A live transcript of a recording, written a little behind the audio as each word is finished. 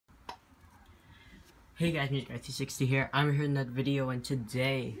Hey guys, Music360 here. I'm here in that video, and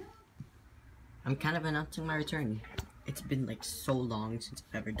today I'm kind of announcing my return. It's been like so long since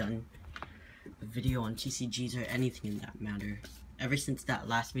I've ever done a video on TCGs or anything in that matter. Ever since that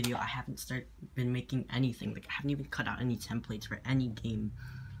last video, I haven't been making anything. Like, I haven't even cut out any templates for any game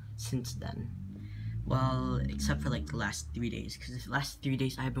since then. Well, except for like the last 3 days, because the last 3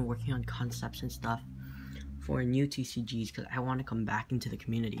 days I've been working on concepts and stuff for new TCGs because I want to come back into the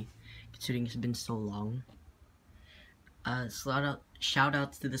community, considering it's been so long. Shout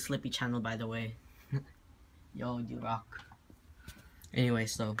outs to the Slippy channel, by the way. Yo, you rock. Anyway,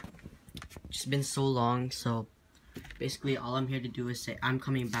 so just been so long, so basically all I'm here to do is say I'm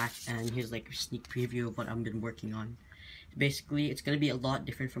coming back, and here's like a sneak preview of what I've been working on. Basically, it's gonna be a lot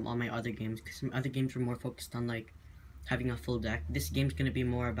different from all my other games, because some other games were more focused on like having a full deck. This game's gonna be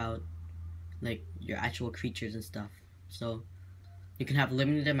more about like your actual creatures and stuff. So you can have a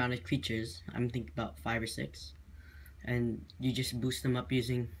limited amount of creatures. I'm thinking about 5 or 6, and you just boost them up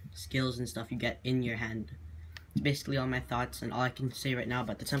using skills and stuff you get in your hand. It's basically all my thoughts, and all I can say right now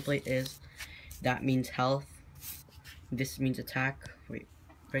about the template is that means health, this means attack, wait,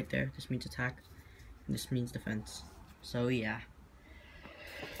 right there, this means attack, and this means defense. So yeah,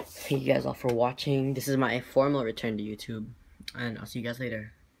 thank you guys all for watching. This is my formal return to YouTube, and I'll see you guys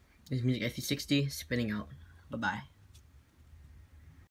later. This is Music360 spinning out. Bye bye.